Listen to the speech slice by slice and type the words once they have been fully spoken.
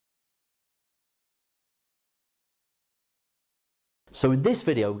So in this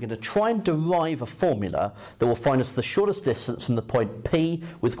video, we're going to try and derive a formula that will find us the shortest distance from the point P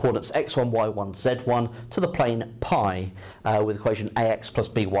with coordinates x1, y1, z1 to the plane pi with equation ax plus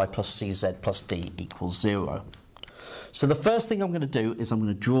by plus cz plus d equals 0. So the first thing I'm going to do is I'm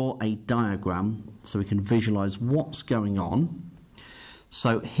going to draw a diagram so we can visualize what's going on.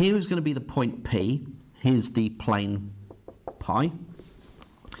 So here is going to be the point P. Here's the plane pi.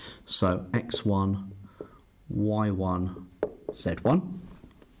 So x1, y1, z1,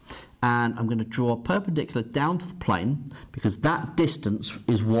 and I'm going to draw a perpendicular down to the plane because that distance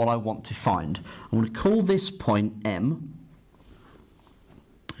is what I want to find. I'm going to call this point M.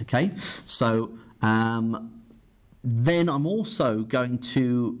 Okay, so then I'm also going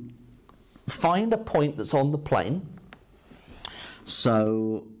to find a point that's on the plane.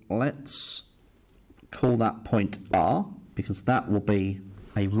 So let's call that point R because that will be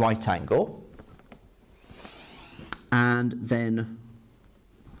a right angle. And then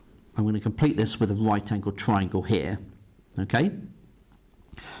I'm going to complete this with a right angled triangle here. Okay?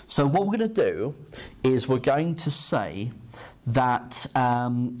 So what we're going to do is we're going to say that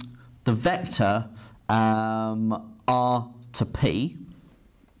the vector R to P,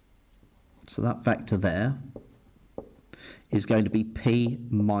 so that vector there, is going to be P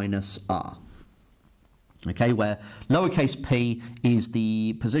minus R. Okay, where lowercase p is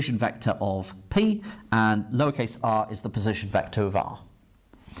the position vector of P and lowercase r is the position vector of R.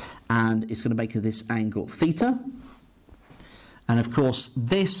 And it's going to make this angle theta. And of course,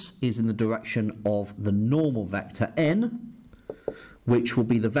 this is in the direction of the normal vector n, which will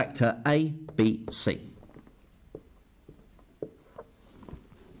be the vector A, B, C.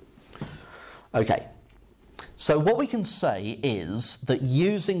 Okay, so what we can say is that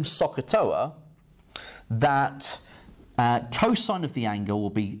using SOHCAHTOA, that cosine of the angle will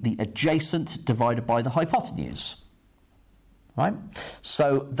be the adjacent divided by the hypotenuse, right?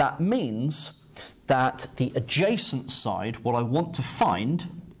 So that means that the adjacent side, what I want to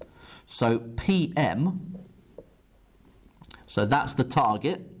find, so PM, so that's the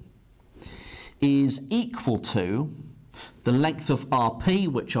target, is equal to the length of RP,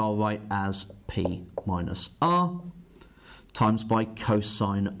 which I'll write as P minus R, times by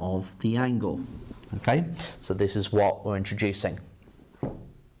cosine of the angle. Okay, so this is what we're introducing.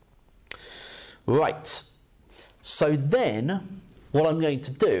 Right, so then what I'm going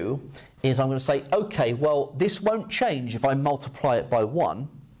to do is I'm going to say, okay, well, this won't change if I multiply it by 1.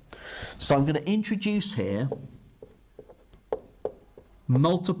 So I'm going to introduce here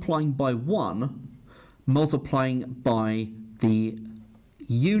multiplying by 1, multiplying by the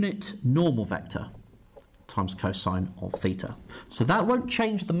unit normal vector times cosine of theta. So that won't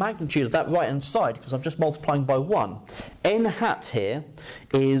change the magnitude of that right-hand side because I'm just multiplying by 1. N hat here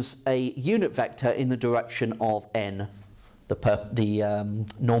is a unit vector in the direction of n, the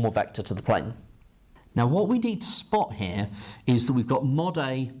normal vector to the plane. Now what we need to spot here is that we've got mod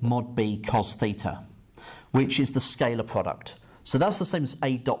A, mod B cos theta, which is the scalar product. So that's the same as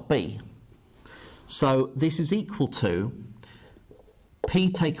A dot B. So this is equal to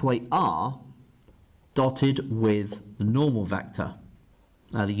P take away R dotted with the normal vector,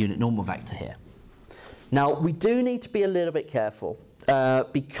 the unit normal vector here. Now we do need to be a little bit careful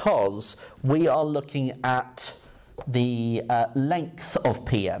because we are looking at the length of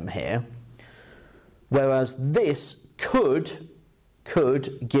PM here, whereas this could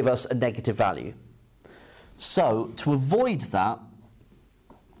give us a negative value. So to avoid that,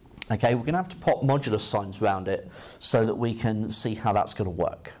 okay, we're going to have to pop modulus signs around it so that we can see how that's going to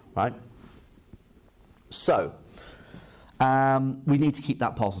work, right? So, we need to keep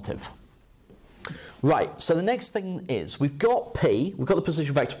that positive. Right, so the next thing is, we've got P, we've got the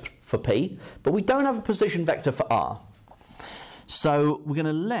position vector for P, but we don't have a position vector for R. So we're going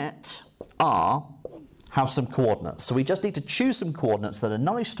to let R have some coordinates. So we just need to choose some coordinates that are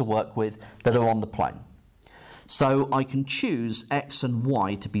nice to work with that are on the plane. So I can choose x and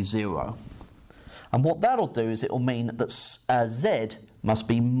y to be 0. And what that'll do is it will mean that z must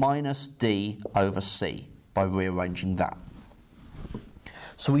be minus d over c by rearranging that.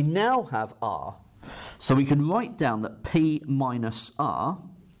 So we now have r. So we can write down that p minus r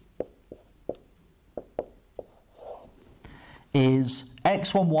is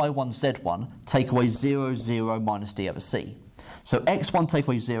x1, y1, z1 take away 0, 0 minus d over c. So x1 take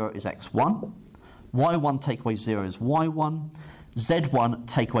away 0 is x1, y1 take away 0 is y1, z1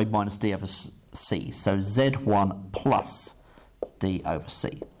 take away minus d over c. So z1 plus d over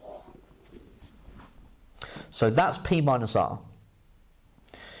c. So that's P minus R.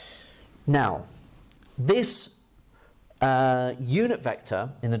 Now, this unit vector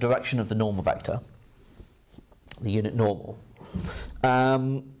in the direction of the normal vector, the unit normal,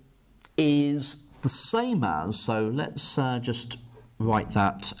 is the same as, so let's just write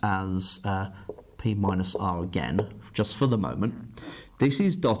that as P minus R again, just for the moment. This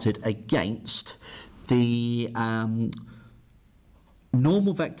is dotted against the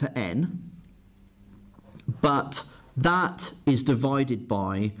normal vector n, but that is divided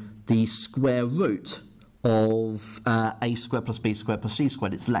by the square root of a squared plus b squared plus c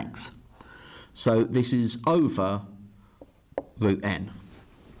squared, its length. So this is over root n.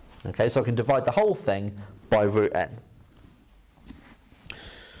 Okay, so I can divide the whole thing by root n.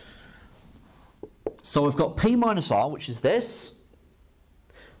 So I've got P minus R, which is this,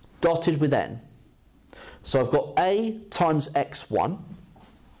 dotted with n. So I've got A times x1.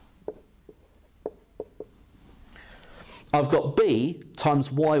 I've got B times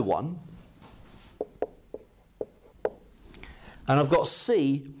y1. And I've got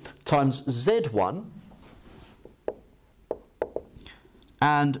C times z1.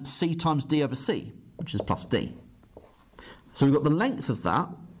 And C times D over C, which is plus D. So we've got the length of that,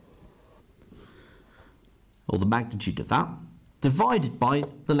 or the magnitude of that, divided by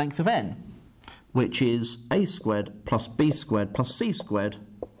the length of n, which is a squared plus b squared plus c squared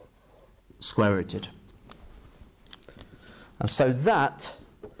square rooted. And so that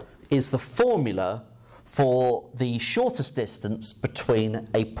is the formula for the shortest distance between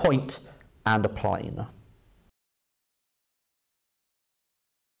a point and a plane.